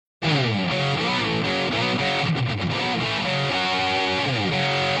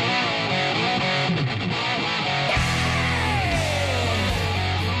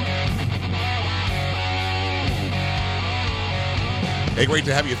Hey, great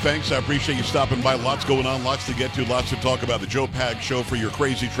to have you. Thanks. I appreciate you stopping by. Lots going on, lots to get to, lots to talk about. The Joe Pag Show for your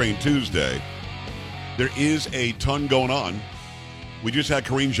Crazy Train Tuesday. There is a ton going on. We just had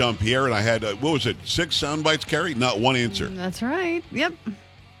Karine Jean-Pierre, and I had, 6 sound bites, Carrie? Not one answer. That's right. Yep.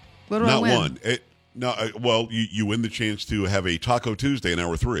 What do Not I win? one. You win the chance to have a Taco Tuesday in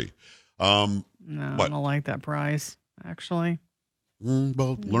hour 3. No, I don't like that prize, actually. Learn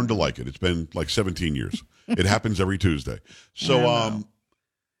to like it. It's been like 17 years. It happens every Tuesday. So,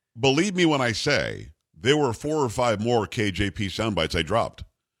 believe me when I say there were 4 or 5 more KJP sound bites I dropped.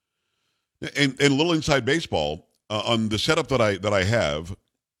 And a little inside baseball, on the setup that I have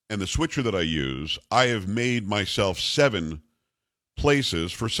and the switcher that I use, I have made myself 7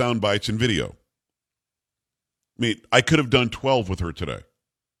 places for sound bites and video. I mean, I could have done 12 with her today.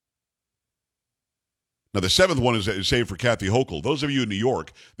 Now, the 7th one is saved for Kathy Hochul. Those of you in New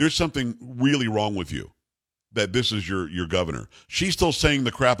York, there's something really wrong with you, that this is your governor. She's still saying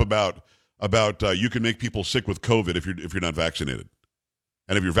the crap about you can make people sick with COVID if you're not vaccinated.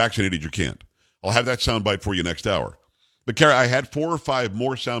 And if you're vaccinated, you can't. I'll have that soundbite for you next hour. But, Kara, I had 4 or 5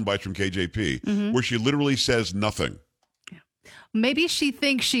 more soundbites from KJP where she literally says nothing. Maybe she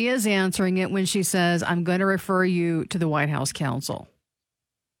thinks she is answering it when she says, I'm going to refer you to the White House counsel.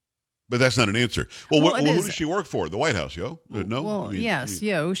 But that's not an answer. Well, who does she work for? The White House, yo? No? Well, yes,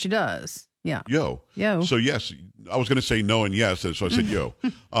 she does. Yeah. Yo. So, yes, I was going to say no and yes, and so I said yo.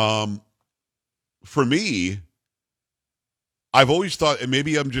 For me, I've always thought, and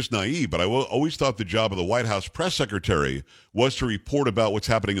maybe I'm just naive, but I always thought the job of the White House press secretary was to report about what's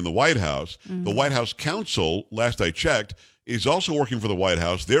happening in the White House. The White House counsel, last I checked, is also working for the White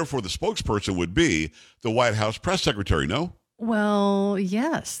House. Therefore, the spokesperson would be the White House press secretary, no? Well,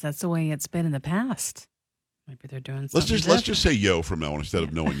 yes, that's the way it's been in the past. Maybe they're doing something Let's just say yo from now on instead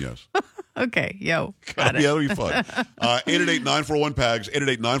of no and yes. Okay, yo. Got it. Yeah, that'll be fun. 888-941-PAGS,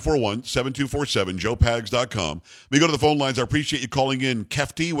 888-941-7247, joepags.com. We go to the phone lines. I appreciate you calling in.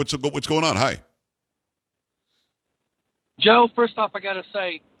 Kefty, what's going on? Hi. Joe, first off, I got to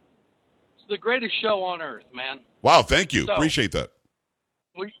say, it's the greatest show on earth, man. Wow, thank you. So, appreciate that.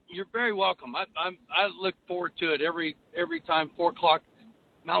 Well, you're very welcome. I look forward to it every time, 4 o'clock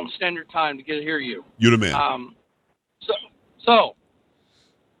Mountain Standard Time to get to hear you. You're the man. So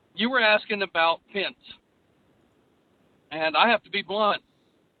you were asking about Pence, and I have to be blunt.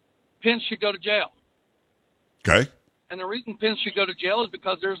 Pence should go to jail. Okay. And the reason Pence should go to jail is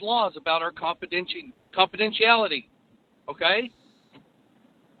because there's laws about our confidentiality. Okay?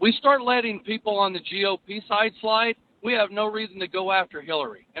 We start letting people on the GOP side slide, we have no reason to go after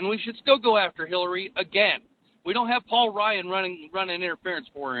Hillary. And we should still go after Hillary again. We don't have Paul Ryan running interference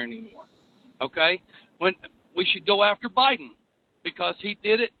for her anymore. Okay? When we should go after Biden because he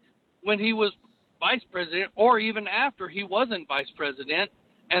did it when he was vice president or even after he wasn't vice president,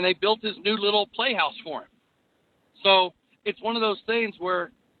 and they built his new little playhouse for him. So it's one of those things where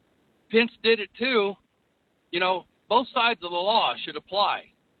Pence did it too. You know, both sides of the law should apply.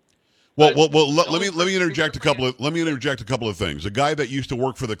 Well, let me interject a couple of things. A guy that used to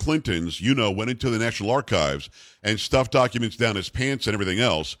work for the Clintons, went into the National Archives and stuffed documents down his pants and everything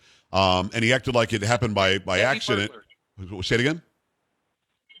else, and he acted like it happened by accident. Burglar. Say it again.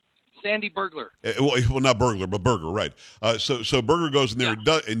 Sandy Burglar. Well, not burglar, but Burger, right? So Burger goes in there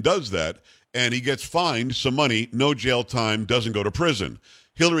and does that, and he gets fined some money, no jail time, doesn't go to prison.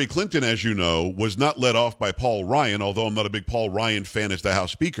 Hillary Clinton, as you know, was not let off by Paul Ryan, although I'm not a big Paul Ryan fan as the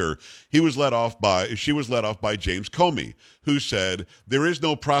House Speaker. She was let off by James Comey, who said there is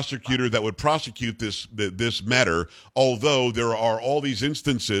no prosecutor that would prosecute this matter, although there are all these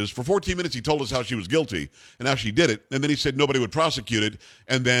instances. For 14 minutes, he told us how she was guilty and how she did it, and then he said nobody would prosecute it,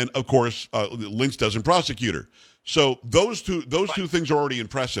 and then, of course, Lynch doesn't prosecute her. So those two things are already in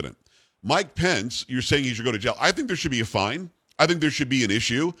precedent. Mike Pence, you're saying he should go to jail. I think there should be a fine. I think there should be an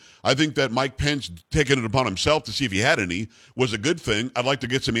issue. I think that Mike Pence taking it upon himself to see if he had any was a good thing. I'd like to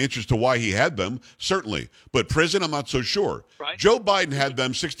get some answers to why he had them, certainly. But prison, I'm not so sure. Right. Joe Biden had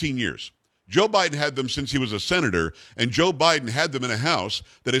them 16 years. Joe Biden had them since he was a senator, and Joe Biden had them in a house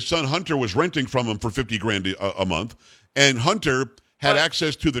that his son Hunter was renting from him for $50,000 a month. And Hunter had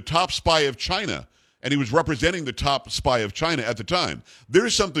access to the top spy of China, and he was representing the top spy of China at the time.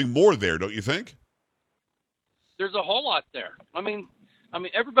 There's something more there, don't you think? There's a whole lot there. I mean,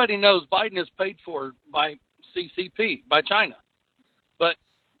 everybody knows Biden is paid for by CCP, by China. But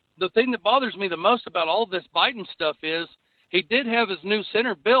the thing that bothers me the most about all this Biden stuff is he did have his new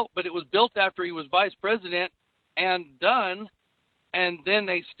center built, but it was built after he was vice president and done, and then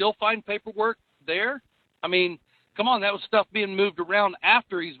they still find paperwork there. I mean, come on, that was stuff being moved around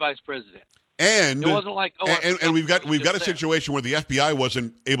after he's vice president. And It wasn't like, and we've got a situation where the FBI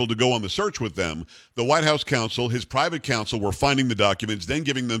wasn't able to go on the search with them. The White House counsel, his private counsel, were finding the documents, then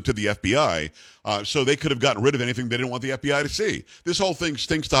giving them to the FBI, so they could have gotten rid of anything they didn't want the FBI to see. This whole thing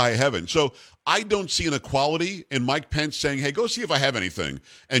stinks to high heaven. So I don't see an equality in Mike Pence saying, "Hey, go see if I have anything,"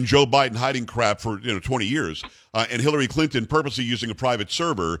 and Joe Biden hiding crap for 20 years, and Hillary Clinton purposely using a private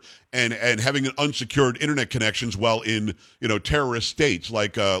server and having an unsecured internet connections while in terrorist states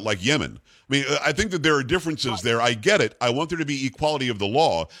like Yemen. I mean, I think that there are differences there. I get it. I want there to be equality of the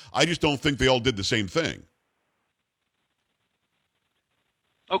law. I just don't think they all did the same thing.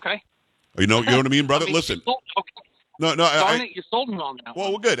 Okay. You know what I mean, brother? Listen. No, Darn it, you sold me on that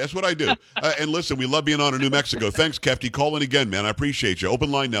one. Well, good. That's what I do. And listen, we love being on in New Mexico. Thanks, Kefty. Call in again, man. I appreciate you.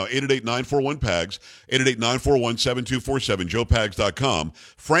 Open line now, 888-941-PAGS, 888-941-7247, joepags.com.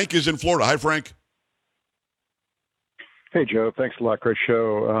 Frank is in Florida. Hi, Frank. Hey, Joe. Thanks a lot. Great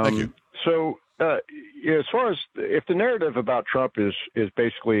show. Thank you. So, as far as if the narrative about Trump is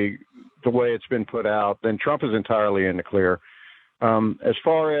basically the way it's been put out, then Trump is entirely in the clear. As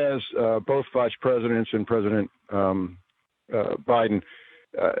far as both vice presidents and President Biden,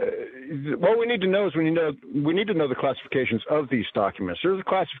 what we need to know is we need to know the classifications of these documents. There's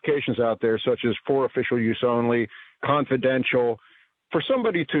classifications out there such as for official use only, confidential. For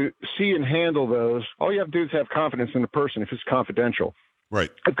somebody to see and handle those, all you have to do is have confidence in the person if it's confidential. Right.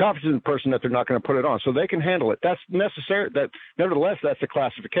 Have confidence in the person that they're not going to put it on, so they can handle it. That's necessary. Nevertheless, that's a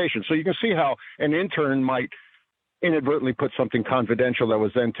classification. So you can see how an intern might inadvertently put something confidential that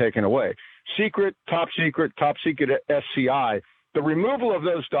was then taken away. Secret, top secret SCI. The removal of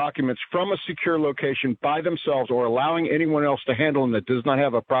those documents from a secure location by themselves or allowing anyone else to handle them that does not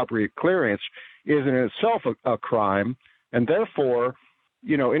have appropriate clearance is in itself a crime, and therefore,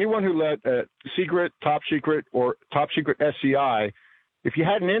 anyone who let secret, top secret, or top secret SCI, if you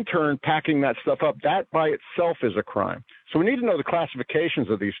had an intern packing that stuff up, that by itself is a crime. So we need to know the classifications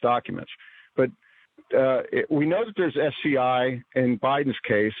of these documents. But we know that there's SCI in Biden's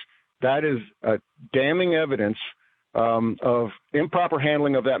case. That is damning evidence of improper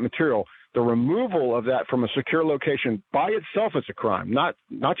handling of that material. The removal of that from a secure location by itself is a crime, not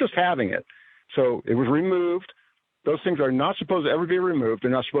just having it. So it was removed. Those things are not supposed to ever be removed.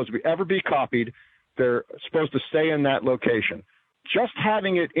 They're not supposed to ever be copied. They're supposed to stay in that location. Just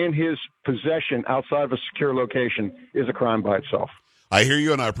having it in his possession outside of a secure location is a crime by itself. I hear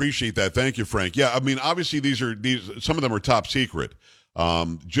you, and I appreciate that. Thank you, Frank. Yeah, I mean, obviously some of them are top secret.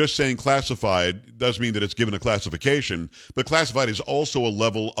 Just saying classified does mean that it's given a classification, but classified is also a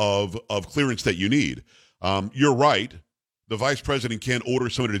level of clearance that you need. You're right. The vice president can't order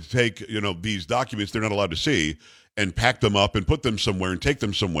somebody to take, these documents they're not allowed to see and pack them up and put them somewhere and take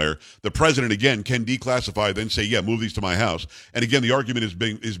them somewhere. The president, again, can declassify, then say, yeah, move these to my house. And again, the argument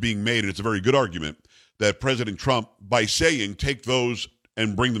is being made, and it's a very good argument, that President Trump, by saying, take those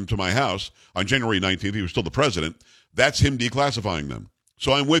and bring them to my house on January 19th, he was still the president, that's him declassifying them.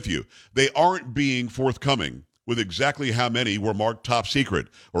 So I'm with you. They aren't being forthcoming with exactly how many were marked top secret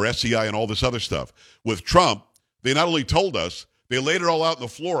or SCI and all this other stuff. With Trump, they not only told us, they laid it all out on the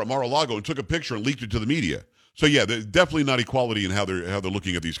floor at Mar-a-Lago and took a picture and leaked it to the media. So yeah, there's definitely not equality in how they're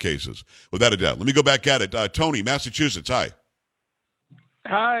looking at these cases, without a doubt. Let me go back at it. Tony, Massachusetts. Hi.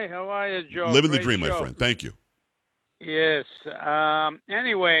 Hi, how are you, Joe? Living the dream, my friend. Thank you. Yes.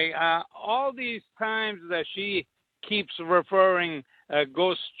 Anyway, all these times that she keeps referring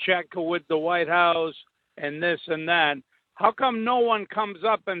ghost check with the White House and this and that, how come no one comes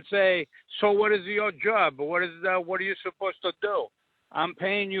up and say, so what is your job? What are you supposed to do? I'm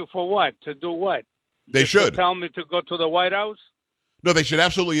paying you for what? To do what? They Just should. to tell me to go to the White House? No, they should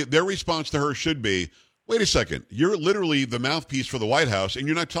absolutely. Their response to her should be, wait a second, you're literally the mouthpiece for the White House, and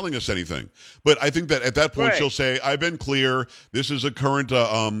you're not telling us anything. But I think that at that point, Right. she'll say, I've been clear. This is a current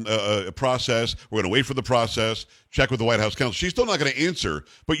process. We're going to wait for the process, check with the White House counsel. She's still not going to answer,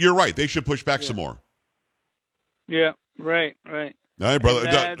 but you're right. They should push back some more. Yeah, right. All right, brother.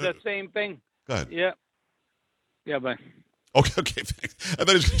 And, the same thing. Go ahead. Yeah, bye. Okay, thanks. I thought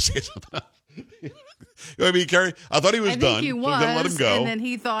he was going to say something else. You know what I mean, Carrie? I thought he was I done. think he So I was going to let him go. and then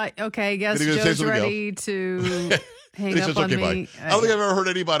he thought, okay, I guess Then he was gonna say Joe's something ready to hang And he up says, on okay, me. bye. I don't think I've ever heard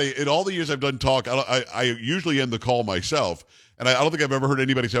anybody, in all the years I've done talk, I usually end the call myself, and I don't think I've ever heard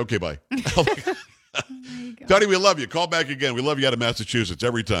anybody say, okay, bye. Tony, we love you. Call back again. We love you out of Massachusetts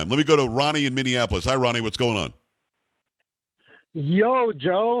every time. Let me go to Ronnie in Minneapolis. Hi, Ronnie. What's going on? Yo,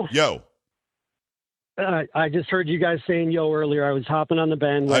 Joe. Yo. I just heard you guys saying yo earlier. I was hopping on the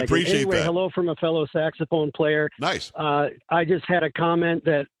bandwagon. I appreciate anyway, that. Hello from a fellow saxophone player. Nice. I just had a comment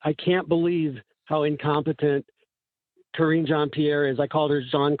that I can't believe how incompetent Karine Jean-Pierre is. I called her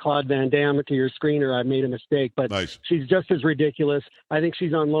Jean-Claude Van Damme to your screener. I made a mistake, but Nice. she's just as ridiculous. I think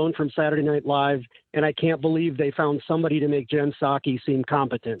she's on loan from Saturday Night Live, and I can't believe they found somebody to make Jen Psaki seem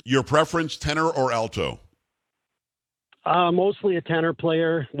competent. Your preference, tenor or alto? Mostly a tenor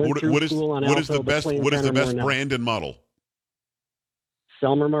player. Went through school on alto, what is the best now. brand and model?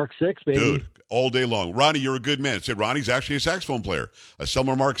 Selmer Mark 6, baby. Dude, all day long. Ronnie, you're a good man. Said Ronnie's actually a saxophone player. A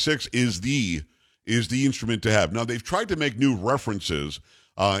Selmer Mark 6 is the instrument to have. Now, they've tried to make new references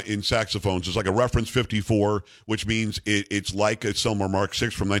in saxophones. It's like a reference 54, which means it's like a Selmer Mark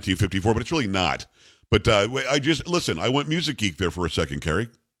 6 from 1954, but it's really not. But I went Music Geek there for a second, Carrie.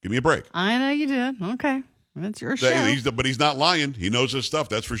 Give me a break. I know you did. Okay. That's your show. But he's not lying. He knows his stuff,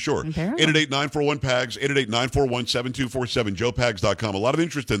 that's for sure. 888-941-PAGS, 888-941-7247, joepags.com. A lot of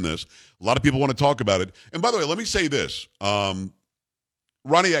interest in this. A lot of people want to talk about it. And by the way, let me say this. Ronnie,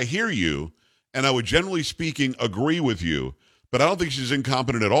 I hear you, and I would generally speaking agree with you, but I don't think she's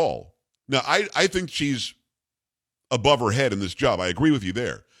incompetent at all. Now, I think she's above her head in this job. I agree with you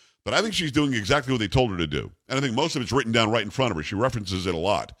there. But I think she's doing exactly what they told her to do. And I think most of it's written down right in front of her. She references it a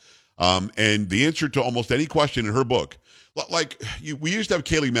lot. And the answer to almost any question in her book, we used to have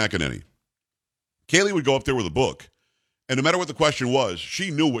Kayleigh McEnany. Kayleigh would go up there with a book, and no matter what the question was, she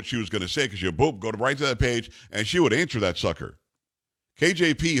knew what she was going to say because you go right to that page, and she would answer that sucker.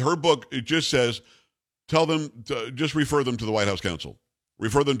 KJP, her book, it just says, just refer them to the White House counsel.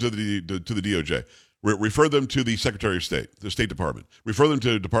 Refer them to the DOJ. Refer them to the Secretary of State, the State Department. Refer them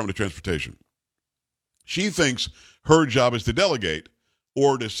to the Department of Transportation. She thinks her job is to delegate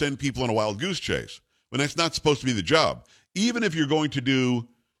or to send people on a wild goose chase, when that's not supposed to be the job. Even if you're going to do,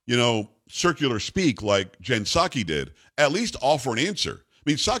 circular speak like Jen Psaki did, at least offer an answer. I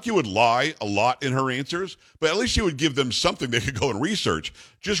mean, Psaki would lie a lot in her answers, but at least she would give them something they could go and research.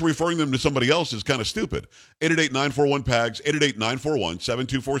 Just referring them to somebody else is kind of stupid. 888-941-PAGS,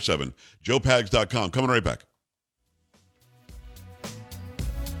 888-941-7247, joepags.com. Coming right back.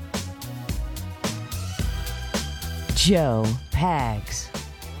 Joe Pags.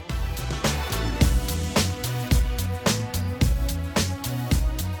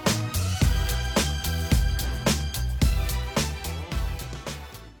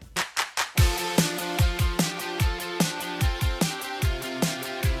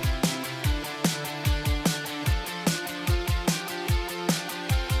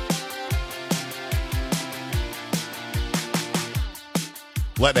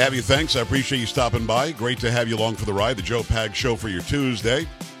 Glad to have you. Thanks. I appreciate you stopping by. Great to have you along for the ride. The Joe Pags Show for your Tuesday.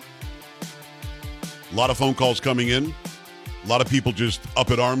 A lot of phone calls coming in. A lot of people just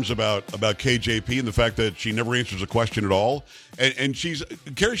up in arms about KJP and the fact that she never answers a question at all. And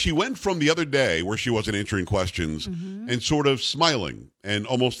Carrie, she went from the other day where she wasn't answering questions and sort of smiling and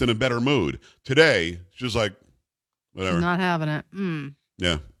almost in a better mood. Today, she's like, whatever. Not having it.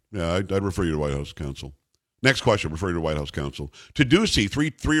 Yeah, I'd refer you to White House counsel. Next question, refer you to the White House counsel. To Ducey,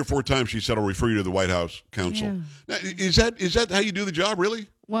 three or four times she said, I'll refer you to the White House counsel. Yeah. Now, is that how you do the job, really?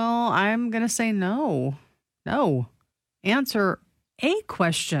 Well, I'm going to say no. No. Answer a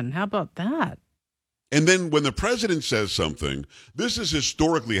question. How about that? And then when the president says something, this is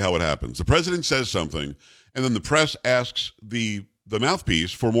historically how it happens. The president says something, and then the press asks the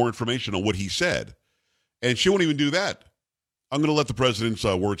mouthpiece for more information on what he said. And she won't even do that. I'm going to let the president's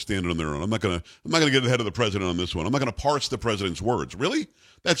words stand on their own. I'm not going to get ahead of the president on this one. I'm not going to parse the president's words. Really?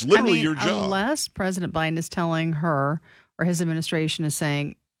 That's literally your job. Unless President Biden is telling her or his administration is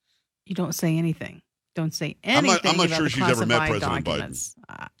saying, you don't say anything. Don't say anything. I'm not about sure the she's ever met classified President documents.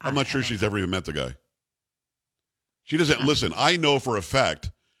 Biden. I'm not sure she's ever even met the guy. She doesn't listen. I know for a fact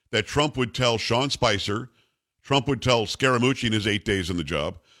that Trump would tell Sean Spicer, Trump would tell Scaramucci in his 8 days in the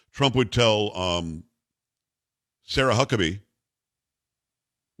job, Trump would tell Sarah Huckabee,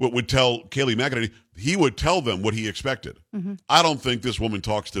 would tell Kayleigh McEnany, he would tell them what he expected. Mm-hmm. I don't think this woman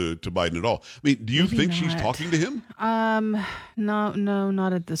talks to Biden at all. I mean, do you think she's talking to him? No,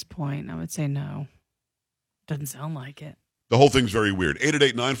 not at this point. I would say no. Doesn't sound like it. The whole thing's very weird.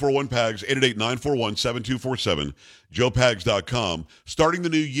 888-941-PAGS, 888-941-7247, joepags.com. Starting the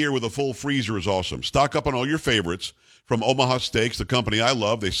new year with a full freezer is awesome. Stock up on all your favorites from Omaha Steaks, the company I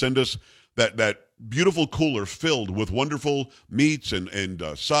love. They send us that beautiful cooler filled with wonderful meats and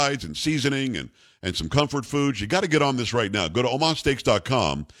sides and seasoning and some comfort foods. You got to get on this right now. Go to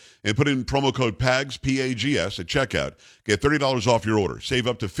omahasteaks.com and put in promo code PAGS, P-A-G-S, at checkout. Get $30 off your order. Save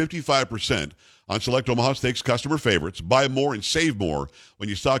up to 55% on select Omaha Steaks customer favorites. Buy more and save more when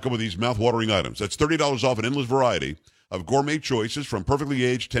you stock up with these mouth-watering items. That's $30 off an endless variety of gourmet choices, from perfectly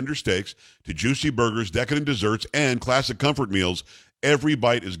aged tender steaks to juicy burgers, decadent desserts, and classic comfort meals. Every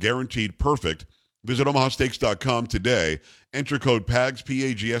bite is guaranteed perfect Visit omahasteaks.com today. Enter code PAGS,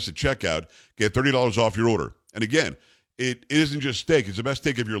 P-A-G-S at checkout. Get $30 off your order. And again, it isn't just steak. It's the best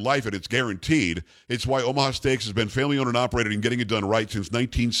steak of your life, and it's guaranteed. It's why Omaha Steaks has been family-owned and operated and getting it done right since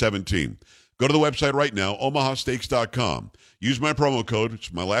 1917. Go to the website right now, omahasteaks.com. Use my promo code.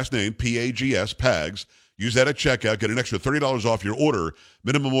 It's my last name, P-A-G-S, PAGS. Use that at checkout. Get an extra $30 off your order.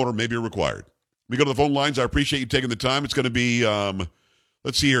 Minimum order may be required. We go to the phone lines. I appreciate you taking the time. It's going to be,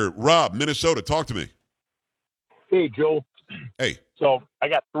 let's see here. Rob, Minnesota, talk to me. Hey, Joe. Hey. So I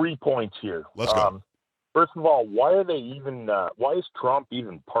got 3 points here. Let's go. First of all, why are they even? Why is Trump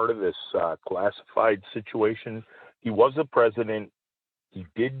even part of this classified situation? He was the president. He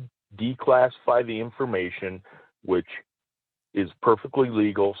did declassify the information, which is perfectly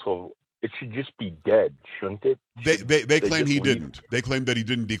legal. So it should just be dead, shouldn't it? They claim he didn't. They claim that he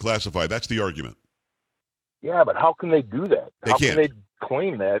didn't declassify. That's the argument. Yeah, but how can they do that? They how can't. can they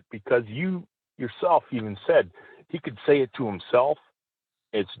claim that? Because you yourself even said he could say it to himself.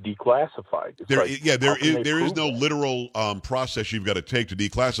 It's declassified. It's There is no that? literal process you've got to take to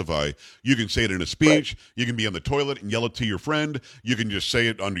declassify. You can say it in a speech. Right. You can be on the toilet and yell it to your friend. You can just say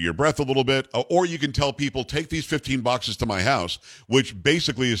it under your breath a little bit. Or you can tell people, take these 15 boxes to my house, which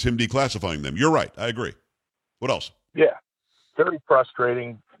basically is him declassifying them. You're right. I agree. What else? Yeah. Very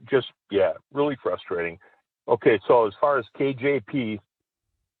frustrating. Really frustrating. Okay, so as far as KJP,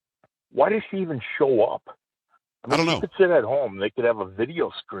 why does she even show up? I don't know. She could sit at home. They could have a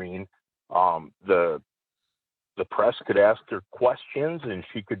video screen. The press could ask her questions, and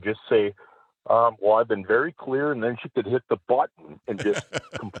she could just say, well, I've been very clear, and then she could hit the button and just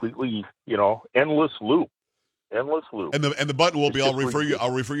completely, endless loop. And the button will be, I'll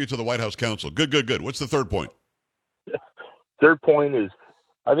refer you to the White House counsel. Good. What's the third point? Third point is,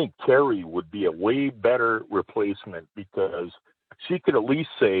 I think Kerry would be a way better replacement because she could at least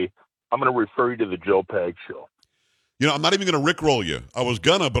say, I'm going to refer you to the Joe Pag show. I'm not even going to rickroll you. I was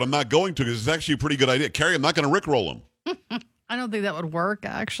gonna, but I'm not going to because it's actually a pretty good idea. Carrie, I'm not going to rickroll him. I don't think that would work,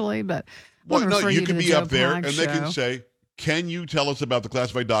 actually, but well, no, you can be up there and they can say, can you tell us about the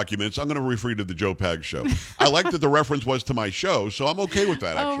classified documents? I'm going to refer you to the Joe Pag show. I like that the reference was to my show, so I'm okay with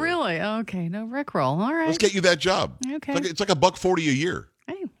that, actually. Oh, really? Okay, no rickroll. All right. Let's get you that job. Okay. It's like $140 a year.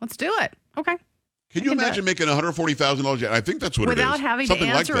 Hey, let's do it. Okay. Can you imagine making $140,000? I think that's what it is. Without having Something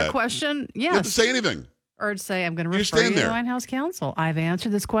to answer like a question? Yes. You don't have to say anything. Or to say, I'm going to refer you to the White House counsel. I've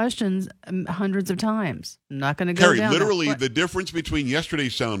answered this question hundreds of times. I'm not going to go Carrie, down literally, the difference between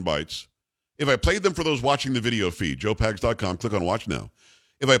yesterday's sound bites, if I played them for those watching the video feed, joepags.com, click on Watch Now.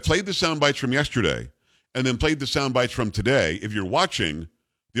 If I played the sound bites from yesterday and then played the sound bites from today, if you're watching,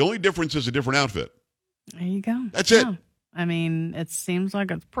 the only difference is a different outfit. There you go. That's it. I mean, it seems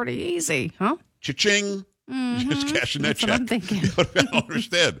like it's pretty easy, huh? Cha-ching. Mm-hmm. Just cashing that That's check. what I'm thinking. I don't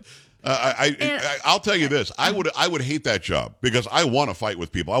understand. I'll tell you this. I would hate that job because I want to fight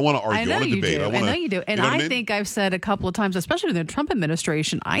with people. I want to argue. I want to debate. I know you do. And I think I've said a couple of times, especially in the Trump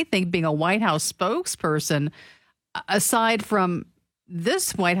administration, I think being a White House spokesperson, aside from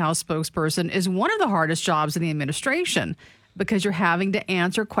this White House spokesperson, is one of the hardest jobs in the administration because you're having to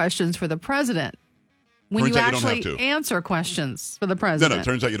answer questions for the president. When you actually answer questions for the president. No,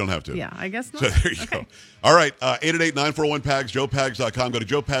 turns out you don't have to. Yeah, I guess not. So there you go. All right, 888-941-PAGS, joepags.com. Go to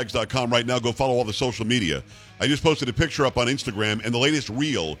joepags.com right now. Go follow all the social media. I just posted a picture up on Instagram, and the latest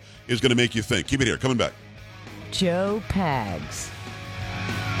reel is going to make you think. Keep it here. Coming back. Joe Pags.